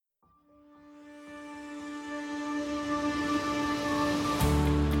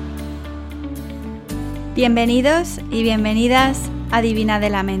Bienvenidos y bienvenidas a Divina de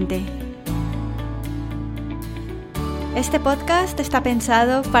la Mente. Este podcast está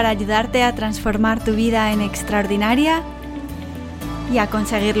pensado para ayudarte a transformar tu vida en extraordinaria y a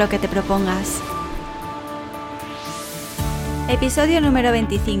conseguir lo que te propongas. Episodio número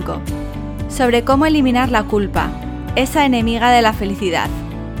 25. Sobre cómo eliminar la culpa, esa enemiga de la felicidad.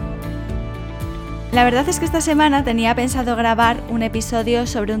 La verdad es que esta semana tenía pensado grabar un episodio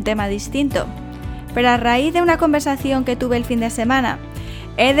sobre un tema distinto, pero a raíz de una conversación que tuve el fin de semana,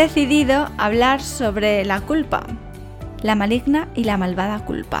 he decidido hablar sobre la culpa, la maligna y la malvada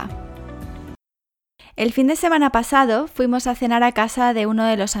culpa. El fin de semana pasado fuimos a cenar a casa de uno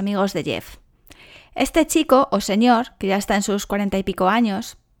de los amigos de Jeff. Este chico, o señor, que ya está en sus 40 y pico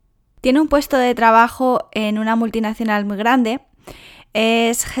años, tiene un puesto de trabajo en una multinacional muy grande,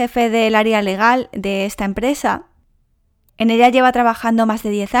 es jefe del área legal de esta empresa, en ella lleva trabajando más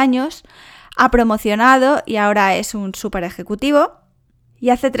de 10 años, ha promocionado y ahora es un súper ejecutivo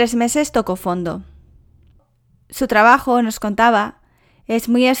y hace 3 meses tocó fondo. Su trabajo, nos contaba, es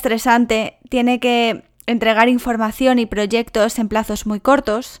muy estresante, tiene que entregar información y proyectos en plazos muy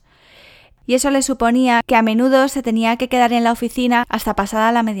cortos y eso le suponía que a menudo se tenía que quedar en la oficina hasta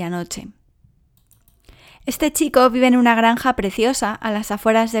pasada la medianoche. Este chico vive en una granja preciosa a las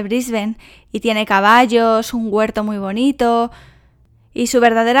afueras de Brisbane y tiene caballos, un huerto muy bonito y su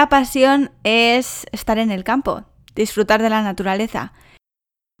verdadera pasión es estar en el campo, disfrutar de la naturaleza.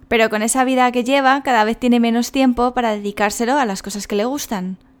 Pero con esa vida que lleva, cada vez tiene menos tiempo para dedicárselo a las cosas que le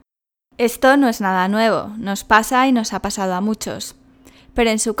gustan. Esto no es nada nuevo, nos pasa y nos ha pasado a muchos. Pero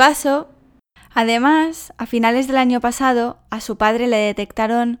en su caso, además, a finales del año pasado, a su padre le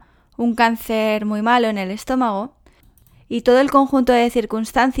detectaron un cáncer muy malo en el estómago y todo el conjunto de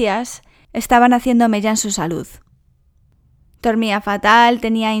circunstancias estaban haciendo mella en su salud. Dormía fatal,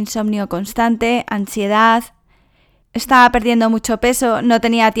 tenía insomnio constante, ansiedad, estaba perdiendo mucho peso, no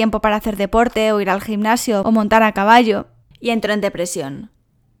tenía tiempo para hacer deporte o ir al gimnasio o montar a caballo y entró en depresión.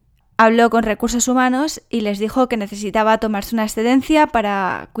 Habló con recursos humanos y les dijo que necesitaba tomarse una excedencia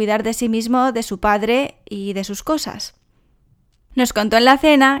para cuidar de sí mismo, de su padre y de sus cosas. Nos contó en la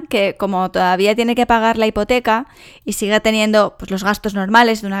cena que, como todavía tiene que pagar la hipoteca y sigue teniendo los gastos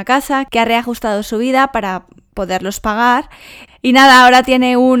normales de una casa, que ha reajustado su vida para poderlos pagar. Y nada, ahora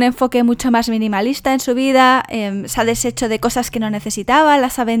tiene un enfoque mucho más minimalista en su vida, se ha deshecho de cosas que no necesitaba,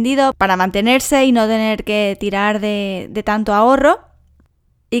 las ha vendido para mantenerse y no tener que tirar de tanto ahorro.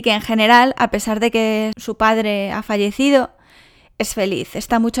 Y que en general, a pesar de que su padre ha fallecido, es feliz,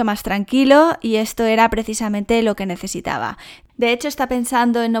 está mucho más tranquilo y esto era precisamente lo que necesitaba. De hecho, está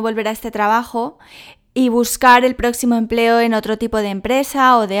pensando en no volver a este trabajo y buscar el próximo empleo en otro tipo de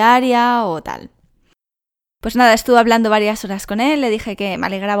empresa o de área o tal. Pues nada, estuve hablando varias horas con él, le dije que me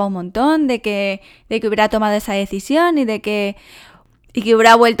alegraba un montón de que hubiera tomado esa decisión y que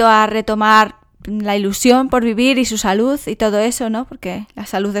hubiera vuelto a retomar la ilusión por vivir y su salud y todo eso, ¿no? Porque la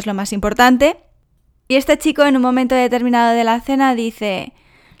salud es lo más importante. Y este chico en un momento determinado de la cena dice: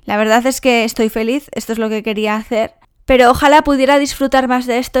 la verdad es que estoy feliz, esto es lo que quería hacer, pero ojalá pudiera disfrutar más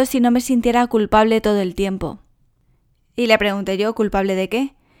de esto si no me sintiera culpable todo el tiempo. Y le pregunté yo, ¿culpable de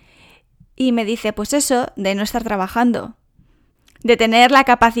qué? Y me dice, pues eso, de no estar trabajando, de tener la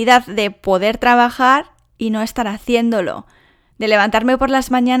capacidad de poder trabajar y no estar haciéndolo, de levantarme por las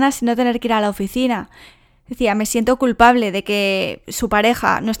mañanas y no tener que ir a la oficina. Decía, me siento culpable de que su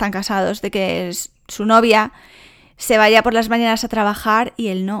pareja, no están casados, de que su novia se vaya por las mañanas a trabajar y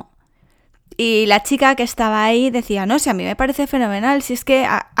él no. Y la chica que estaba ahí decía, no, si a mí me parece fenomenal, si es que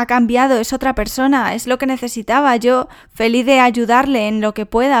ha cambiado, es otra persona, es lo que necesitaba, yo feliz de ayudarle en lo que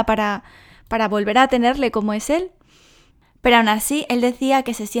pueda para volver a tenerle como es él. Pero aún así, él decía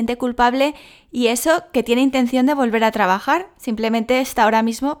que se siente culpable y eso, que tiene intención de volver a trabajar, simplemente está ahora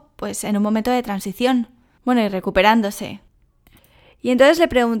mismo pues en un momento de transición, y recuperándose. Y entonces le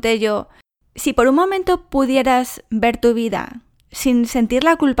pregunté yo, si por un momento pudieras ver tu vida sin sentir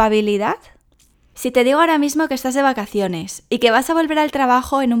la culpabilidad, si te digo ahora mismo que estás de vacaciones y que vas a volver al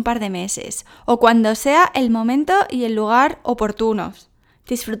trabajo en un par de meses, o cuando sea el momento y el lugar oportunos,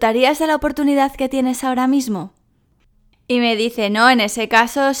 ¿disfrutarías de la oportunidad que tienes ahora mismo? Y me dice, no, en ese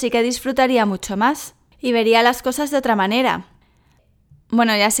caso sí que disfrutaría mucho más y vería las cosas de otra manera.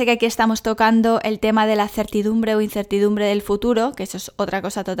 Bueno, ya sé que aquí estamos tocando el tema de la certidumbre o incertidumbre del futuro, que eso es otra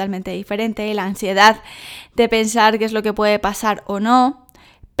cosa totalmente diferente, la ansiedad de pensar qué es lo que puede pasar o no.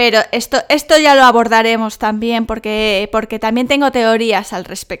 Pero esto ya lo abordaremos también porque también tengo teorías al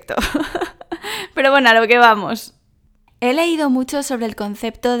respecto. Pero bueno, a lo que vamos. He leído mucho sobre el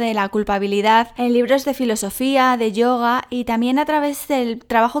concepto de la culpabilidad en libros de filosofía, de yoga y también a través del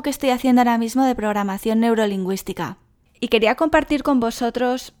trabajo que estoy haciendo ahora mismo de programación neurolingüística. Y quería compartir con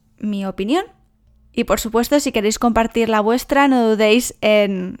vosotros mi opinión. Y por supuesto, si queréis compartir la vuestra, no dudéis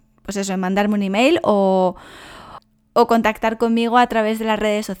en mandarme un email o contactar conmigo a través de las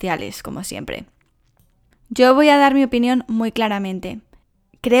redes sociales, como siempre. Yo voy a dar mi opinión muy claramente.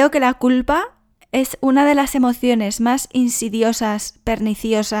 Creo que la culpa es una de las emociones más insidiosas,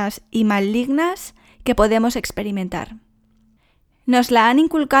 perniciosas y malignas que podemos experimentar. Nos la han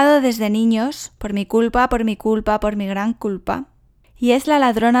inculcado desde niños, por mi culpa, por mi gran culpa, y es la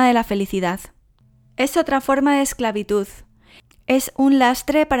ladrona de la felicidad. Es otra forma de esclavitud. Es un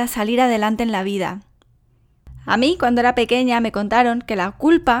lastre para salir adelante en la vida. A mí, cuando era pequeña, me contaron que la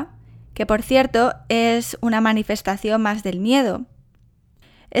culpa, que por cierto es una manifestación más del miedo,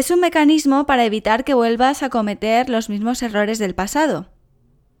 es un mecanismo para evitar que vuelvas a cometer los mismos errores del pasado.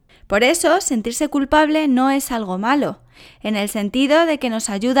 Por eso, sentirse culpable no es algo malo, en el sentido de que nos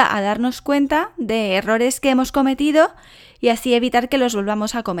ayuda a darnos cuenta de errores que hemos cometido y así evitar que los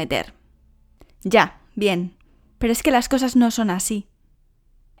volvamos a cometer. Ya, bien, pero es que las cosas no son así.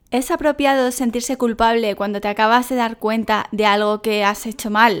 ¿Es apropiado sentirse culpable cuando te acabas de dar cuenta de algo que has hecho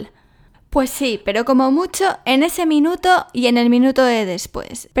mal? Pues sí, pero como mucho en ese minuto y en el minuto de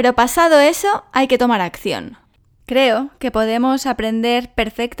después. Pero pasado eso, hay que tomar acción. Creo que podemos aprender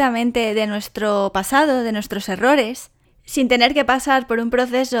perfectamente de nuestro pasado, de nuestros errores, sin tener que pasar por un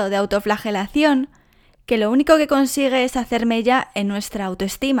proceso de autoflagelación que lo único que consigue es hacer mella en nuestra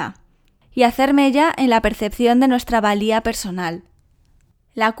autoestima y hacer mella en la percepción de nuestra valía personal.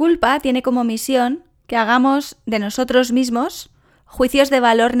 La culpa tiene como misión que hagamos de nosotros mismos juicios de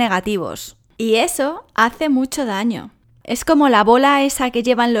valor negativos. Y eso hace mucho daño. Es como la bola esa que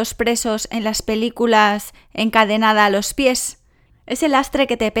llevan los presos en las películas encadenada a los pies. Ese lastre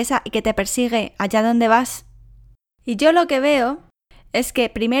que te pesa y que te persigue allá donde vas. Y yo lo que veo es que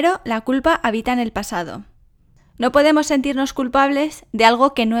primero la culpa habita en el pasado. No podemos sentirnos culpables de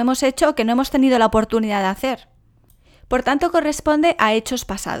algo que no hemos hecho o que no hemos tenido la oportunidad de hacer. Por tanto, corresponde a hechos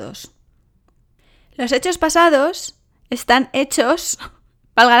pasados. Los hechos pasados están hechos,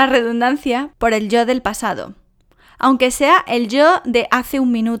 valga la redundancia, por el yo del pasado, aunque sea el yo de hace un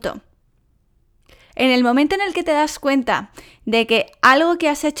minuto. En el momento en el que te das cuenta de que algo que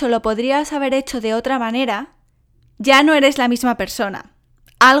has hecho lo podrías haber hecho de otra manera, ya no eres la misma persona.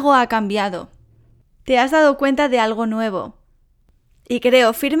 Algo ha cambiado. Te has dado cuenta de algo nuevo. Y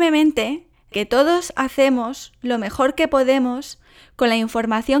creo firmemente que todos hacemos lo mejor que podemos con la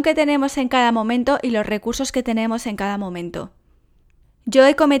información que tenemos en cada momento y los recursos que tenemos en cada momento. Yo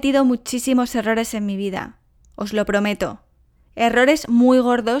he cometido muchísimos errores en mi vida, os lo prometo. Errores muy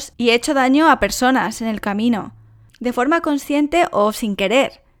gordos y he hecho daño a personas en el camino, de forma consciente o sin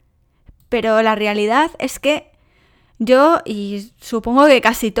querer. Pero la realidad es que yo, y supongo que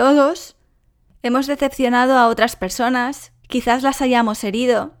casi todos, hemos decepcionado a otras personas, quizás las hayamos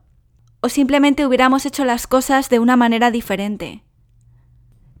herido, o simplemente hubiéramos hecho las cosas de una manera diferente.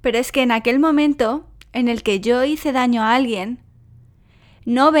 Pero es que en aquel momento en el que yo hice daño a alguien,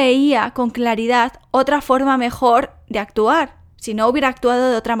 no veía con claridad otra forma mejor de actuar, si no hubiera actuado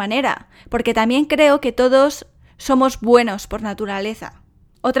de otra manera, porque también creo que todos somos buenos por naturaleza.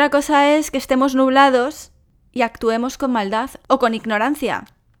 Otra cosa es que estemos nublados y actuemos con maldad o con ignorancia.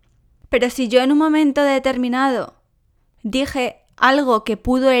 Pero si yo en un momento determinado dije algo que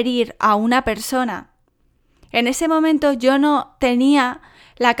pudo herir a una persona, en ese momento yo no tenía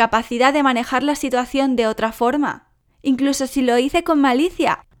la capacidad de manejar la situación de otra forma, incluso si lo hice con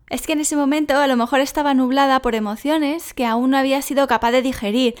malicia. Es que en ese momento a lo mejor estaba nublada por emociones que aún no había sido capaz de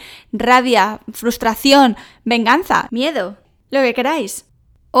digerir. Rabia, frustración, venganza, miedo, lo que queráis.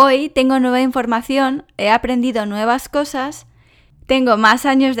 Hoy tengo nueva información, he aprendido nuevas cosas, tengo más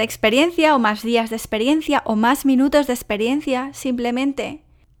años de experiencia o más días de experiencia o más minutos de experiencia, simplemente.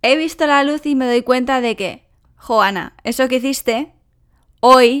 He visto la luz y me doy cuenta de que, Joana, eso que hiciste,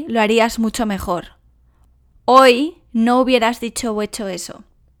 hoy lo harías mucho mejor. Hoy no hubieras dicho o hecho eso.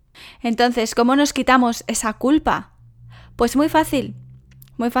 Entonces, ¿cómo nos quitamos esa culpa? Pues muy fácil,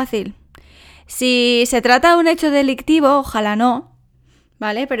 muy fácil. Si se trata de un hecho delictivo, ojalá no,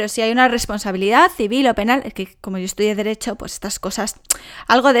 ¿vale? Pero si hay una responsabilidad civil o penal, es que como yo estudié Derecho, pues estas cosas,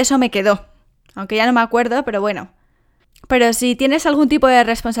 algo de eso me quedó. Aunque ya no me acuerdo, pero bueno. Pero si tienes algún tipo de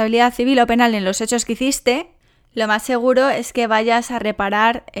responsabilidad civil o penal en los hechos que hiciste, lo más seguro es que vayas a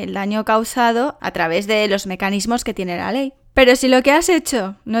reparar el daño causado a través de los mecanismos que tiene la ley. Pero si lo que has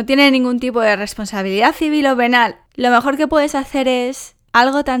hecho no tiene ningún tipo de responsabilidad civil o penal, lo mejor que puedes hacer es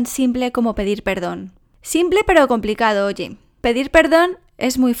algo tan simple como pedir perdón. Simple pero complicado, oye. Pedir perdón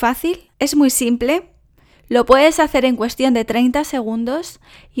es muy fácil, es muy simple, lo puedes hacer en cuestión de 30 segundos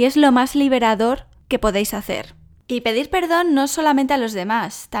y es lo más liberador que podéis hacer. Y pedir perdón no solamente a los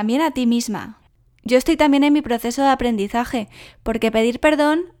demás, también a ti misma. Yo estoy también en mi proceso de aprendizaje, porque pedir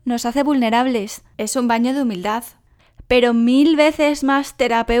perdón nos hace vulnerables, es un baño de humildad. Pero 1000 veces más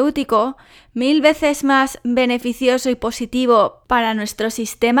terapéutico, 1000 veces más beneficioso y positivo para nuestro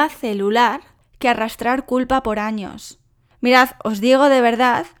sistema celular que arrastrar culpa por años. Mirad, os digo de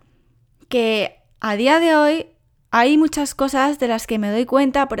verdad que a día de hoy hay muchas cosas de las que me doy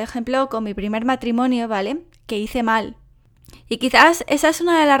cuenta, por ejemplo, con mi primer matrimonio, ¿vale? Que hice mal. Y quizás esa es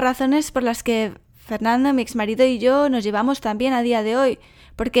una de las razones por las que Fernando, mi exmarido y yo nos llevamos tan bien a día de hoy,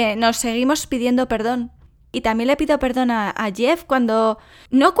 porque nos seguimos pidiendo perdón. Y también le pido perdón a Jeff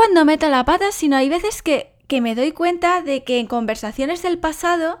no cuando meto la pata, sino hay veces que me doy cuenta de que en conversaciones del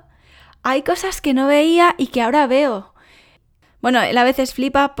pasado hay cosas que no veía y que ahora veo. Bueno, él a veces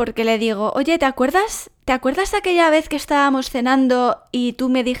flipa porque le digo, oye, ¿te acuerdas de aquella vez que estábamos cenando y tú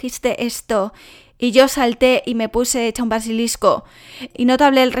me dijiste esto y yo salté y me puse hecha un basilisco y no te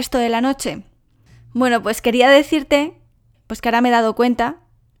hablé el resto de la noche? Bueno, pues quería decirte, pues que ahora me he dado cuenta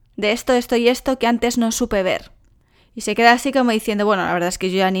de esto y esto que antes no supe ver. Y se queda así como diciendo, bueno, la verdad es que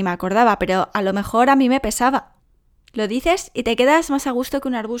yo ya ni me acordaba, pero a lo mejor a mí me pesaba. Lo dices y te quedas más a gusto que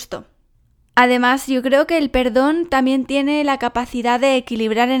un arbusto. Además, yo creo que el perdón también tiene la capacidad de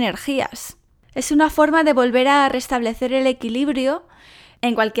equilibrar energías. Es una forma de volver a restablecer el equilibrio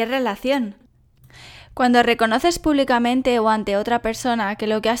en cualquier relación. Cuando reconoces públicamente o ante otra persona que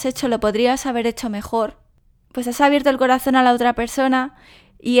lo que has hecho lo podrías haber hecho mejor, pues has abierto el corazón a la otra persona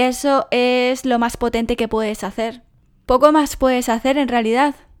y eso es lo más potente que puedes hacer. Poco más puedes hacer en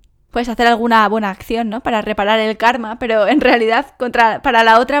realidad. Puedes hacer alguna buena acción, ¿no? Para reparar el karma, pero en realidad para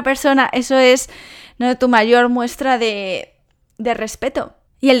la otra persona eso es, ¿no?, tu mayor muestra de respeto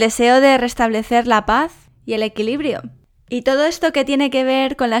y el deseo de restablecer la paz y el equilibrio. Y todo esto que tiene que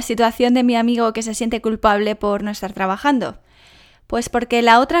ver con la situación de mi amigo que se siente culpable por no estar trabajando. Pues porque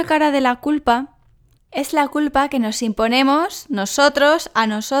la otra cara de la culpa es la culpa que nos imponemos nosotros a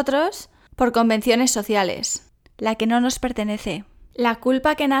nosotros por convenciones sociales, la que no nos pertenece. La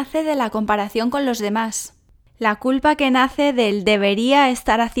culpa que nace de la comparación con los demás. La culpa que nace del debería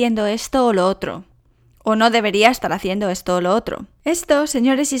estar haciendo esto o lo otro. O no debería estar haciendo esto o lo otro. Esto,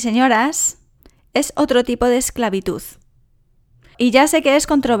 señores y señoras, es otro tipo de esclavitud. Y ya sé que es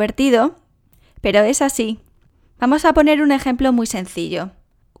controvertido, pero es así. Vamos a poner un ejemplo muy sencillo.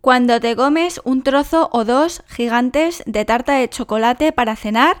 Cuando te comes un trozo o dos gigantes de tarta de chocolate para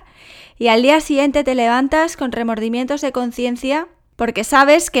cenar y al día siguiente te levantas con remordimientos de conciencia porque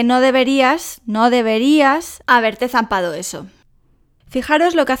sabes que no deberías haberte zampado eso.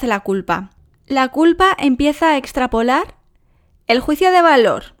 Fijaros lo que hace la culpa. La culpa empieza a extrapolar el juicio de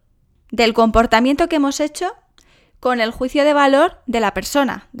valor del comportamiento que hemos hecho con el juicio de valor de la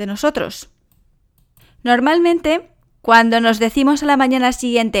persona, de nosotros. Normalmente, cuando nos decimos a la mañana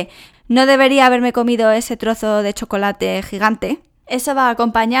siguiente no debería haberme comido ese trozo de chocolate gigante, eso va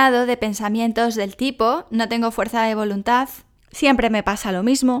acompañado de pensamientos del tipo no tengo fuerza de voluntad, siempre me pasa lo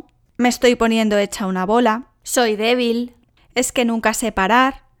mismo, me estoy poniendo hecha una bola, soy débil, es que nunca sé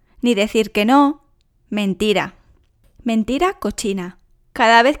parar, ni decir que no. Mentira. Mentira cochina.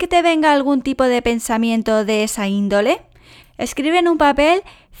 Cada vez que te venga algún tipo de pensamiento de esa índole, escribe en un papel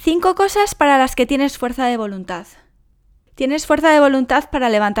 5 cosas para las que tienes fuerza de voluntad. Tienes fuerza de voluntad para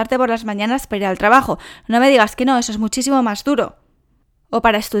levantarte por las mañanas para ir al trabajo. No me digas que no, eso es muchísimo más duro. O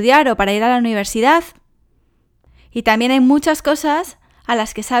para estudiar o para ir a la universidad. Y también hay muchas cosas a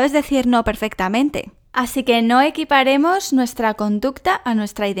las que sabes decir no perfectamente. Así que no equiparemos nuestra conducta a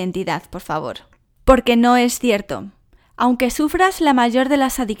nuestra identidad, por favor. Porque no es cierto. Aunque sufras la mayor de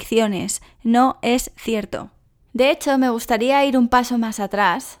las adicciones, no es cierto. De hecho, me gustaría ir un paso más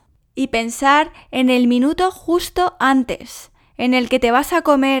atrás y pensar en el minuto justo antes, en el que te vas a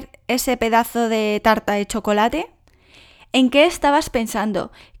comer ese pedazo de tarta de chocolate. ¿En qué estabas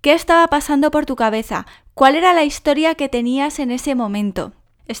pensando? ¿Qué estaba pasando por tu cabeza? ¿Cuál era la historia que tenías en ese momento?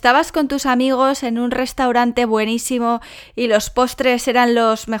 ¿Estabas con tus amigos en un restaurante buenísimo y los postres eran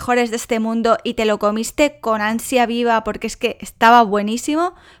los mejores de este mundo y te lo comiste con ansia viva porque es que estaba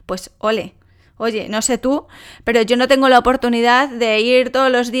buenísimo? Pues ole. Oye, no sé tú, pero yo no tengo la oportunidad de ir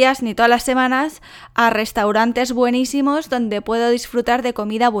todos los días ni todas las semanas a restaurantes buenísimos donde puedo disfrutar de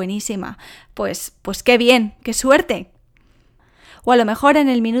comida buenísima. Pues qué bien, qué suerte. O a lo mejor en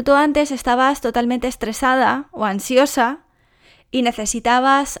el minuto antes estabas totalmente estresada o ansiosa y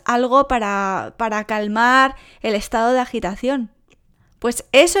necesitabas algo para calmar el estado de agitación. Pues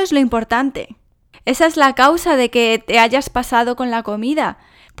eso es lo importante. Esa es la causa de que te hayas pasado con la comida.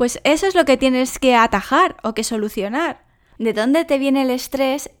 Pues eso es lo que tienes que atajar o que solucionar. ¿De dónde te viene el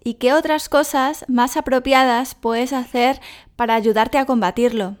estrés y qué otras cosas más apropiadas puedes hacer para ayudarte a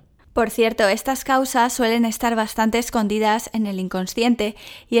combatirlo? Por cierto, estas causas suelen estar bastante escondidas en el inconsciente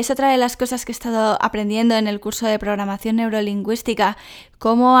y es otra de las cosas que he estado aprendiendo en el curso de programación neurolingüística,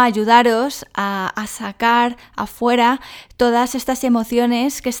 cómo ayudaros a sacar afuera todas estas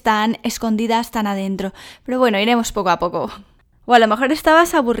emociones que están escondidas tan adentro. Pero bueno, iremos poco a poco. O a lo mejor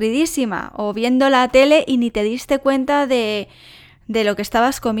estabas aburridísima o viendo la tele y ni te diste cuenta de lo que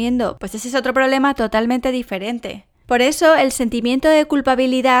estabas comiendo. Pues ese es otro problema totalmente diferente. Por eso el sentimiento de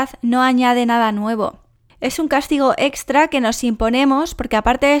culpabilidad no añade nada nuevo. Es un castigo extra que nos imponemos porque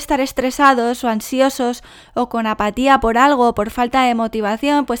aparte de estar estresados o ansiosos o con apatía por algo o por falta de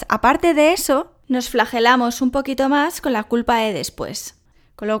motivación, pues aparte de eso nos flagelamos un poquito más con la culpa de después.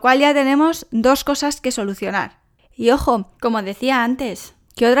 Con lo cual ya tenemos dos cosas que solucionar. Y ojo, como decía antes,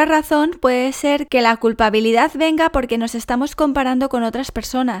 ¿qué otra razón puede ser que la culpabilidad venga porque nos estamos comparando con otras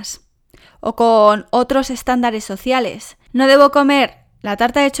personas? O con otros estándares sociales. No debo comer la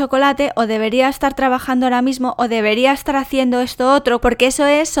tarta de chocolate o debería estar trabajando ahora mismo o debería estar haciendo esto otro porque eso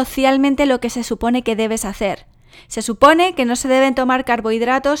es socialmente lo que se supone que debes hacer. Se supone que no se deben tomar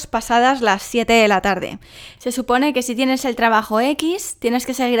carbohidratos pasadas las 7 de la tarde. Se supone que si tienes el trabajo X, tienes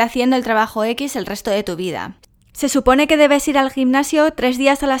que seguir haciendo el trabajo X el resto de tu vida. Se supone que debes ir al gimnasio 3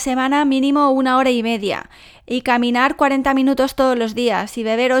 días a la semana, mínimo 1 hora y media, y caminar 40 minutos todos los días, y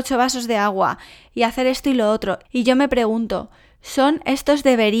beber 8 vasos de agua, y hacer esto y lo otro. Y yo me pregunto, ¿son estos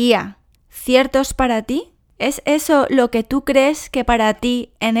debería ciertos para ti? ¿Es eso lo que tú crees que para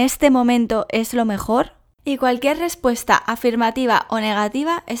ti en este momento es lo mejor? Y cualquier respuesta afirmativa o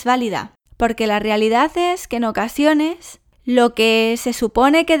negativa es válida, porque la realidad es que en ocasiones lo que se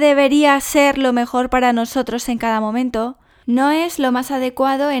supone que debería ser lo mejor para nosotros en cada momento no es lo más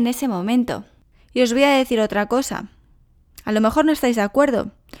adecuado en ese momento. Y os voy a decir otra cosa. A lo mejor no estáis de acuerdo,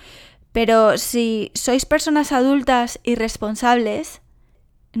 pero si sois personas adultas y responsables,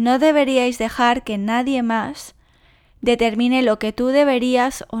 no deberíais dejar que nadie más determine lo que tú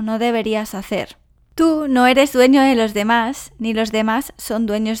deberías o no deberías hacer. Tú no eres dueño de los demás, ni los demás son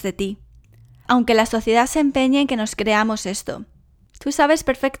dueños de ti. Aunque la sociedad se empeñe en que nos creamos esto. Tú sabes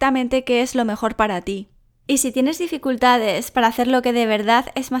perfectamente qué es lo mejor para ti. Y si tienes dificultades para hacer lo que de verdad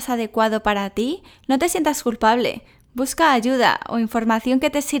es más adecuado para ti, no te sientas culpable. Busca ayuda o información que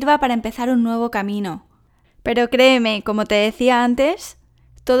te sirva para empezar un nuevo camino. Pero créeme, como te decía antes,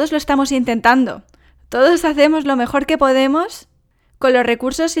 todos lo estamos intentando. Todos hacemos lo mejor que podemos con los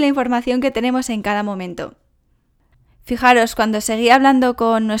recursos y la información que tenemos en cada momento. Fijaros, cuando seguí hablando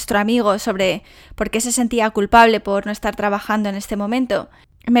con nuestro amigo sobre por qué se sentía culpable por no estar trabajando en este momento,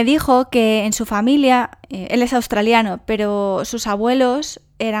 me dijo que en su familia, él es australiano, pero sus abuelos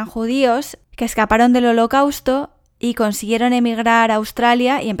eran judíos que escaparon del Holocausto y consiguieron emigrar a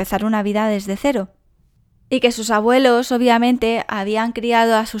Australia y empezar una vida desde cero. Y que sus abuelos, obviamente, habían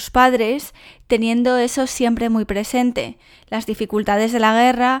criado a sus padres teniendo eso siempre muy presente. Las dificultades de la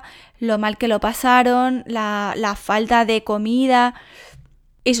guerra, lo mal que lo pasaron, la falta de comida.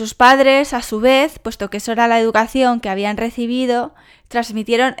 Y sus padres, a su vez, puesto que eso era la educación que habían recibido,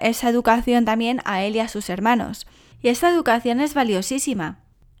 transmitieron esa educación también a él y a sus hermanos. Y esta educación es valiosísima.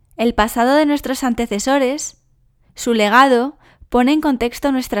 El pasado de nuestros antecesores, su legado, pone en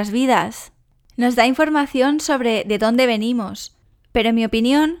contexto nuestras vidas. Nos da información sobre de dónde venimos, pero en mi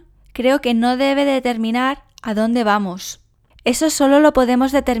opinión, creo que no debe determinar a dónde vamos. Eso solo lo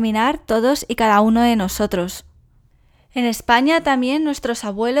podemos determinar todos y cada uno de nosotros. En España también nuestros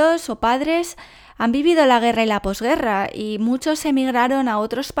abuelos o padres han vivido la guerra y la posguerra y muchos emigraron a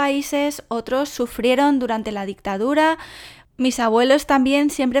otros países, otros sufrieron durante la dictadura. Mis abuelos también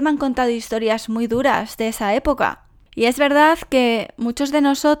siempre me han contado historias muy duras de esa época. Y es verdad que muchos de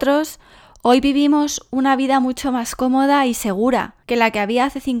nosotros hoy vivimos una vida mucho más cómoda y segura que la que había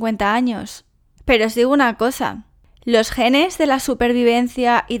hace 50 años. Pero os digo una cosa, los genes de la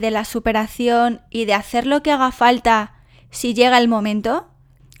supervivencia y de la superación y de hacer lo que haga falta si llega el momento,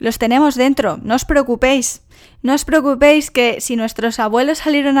 los tenemos dentro, no os preocupéis. No os preocupéis que si nuestros abuelos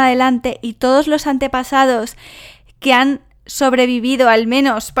salieron adelante y todos los antepasados que han sobrevivido al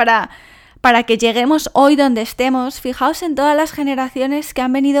menos para que lleguemos hoy donde estemos, fijaos en todas las generaciones que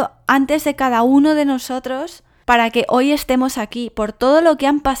han venido antes de cada uno de nosotros para que hoy estemos aquí, por todo lo que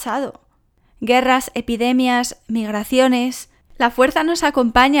han pasado. Guerras, epidemias, migraciones. La fuerza nos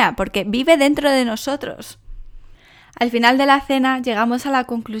acompaña porque vive dentro de nosotros. Al final de la cena llegamos a la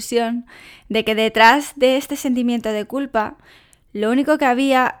conclusión de que detrás de este sentimiento de culpa, Lo único que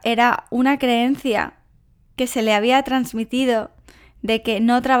había era una creencia que se le había transmitido de que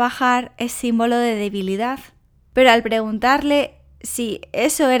no trabajar es símbolo de debilidad. Pero al preguntarle si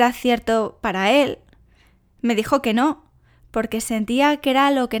eso era cierto para él, me dijo que no, porque sentía que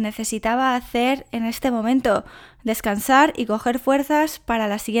era lo que necesitaba hacer en este momento, descansar y coger fuerzas para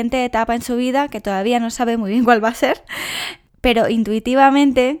la siguiente etapa en su vida, que todavía no sabe muy bien cuál va a ser, pero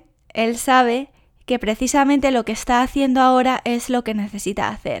intuitivamente él sabe que precisamente lo que está haciendo ahora es lo que necesita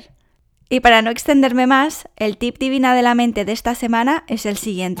hacer. Y para no extenderme más, el tip divina de la mente de esta semana es el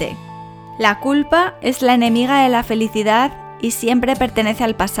siguiente. La culpa es la enemiga de la felicidad y siempre pertenece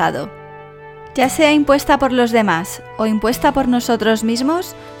al pasado. Ya sea impuesta por los demás o impuesta por nosotros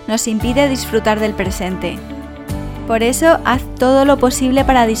mismos, nos impide disfrutar del presente. Por eso, haz todo lo posible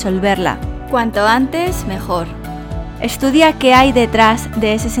para disolverla. Cuanto antes, mejor. Estudia qué hay detrás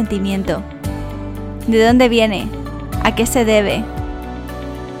de ese sentimiento. ¿De dónde viene? ¿A qué se debe?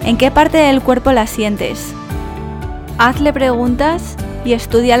 ¿En qué parte del cuerpo la sientes? Hazle preguntas y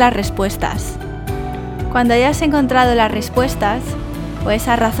estudia las respuestas. Cuando hayas encontrado las respuestas, o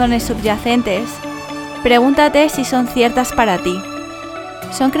esas razones subyacentes, pregúntate si son ciertas para ti.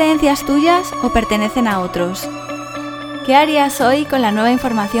 ¿Son creencias tuyas o pertenecen a otros? ¿Qué harías hoy con la nueva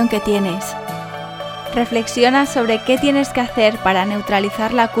información que tienes? Reflexiona sobre qué tienes que hacer para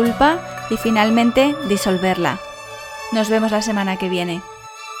neutralizar la culpa y finalmente disolverla. Nos vemos la semana que viene.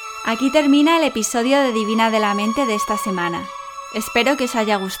 Aquí termina el episodio de Divina de la Mente de esta semana. Espero que os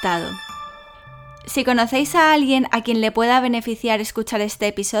haya gustado. Si conocéis a alguien a quien le pueda beneficiar escuchar este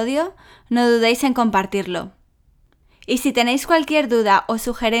episodio, no dudéis en compartirlo. Y si tenéis cualquier duda o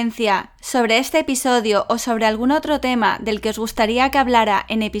sugerencia sobre este episodio o sobre algún otro tema del que os gustaría que hablara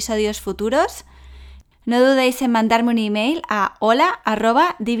en episodios futuros, no dudéis en mandarme un email a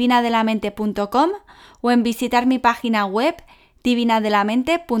hola@divinadelamente.com o en visitar mi página web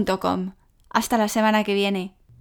divinadelamente.com. Hasta la semana que viene.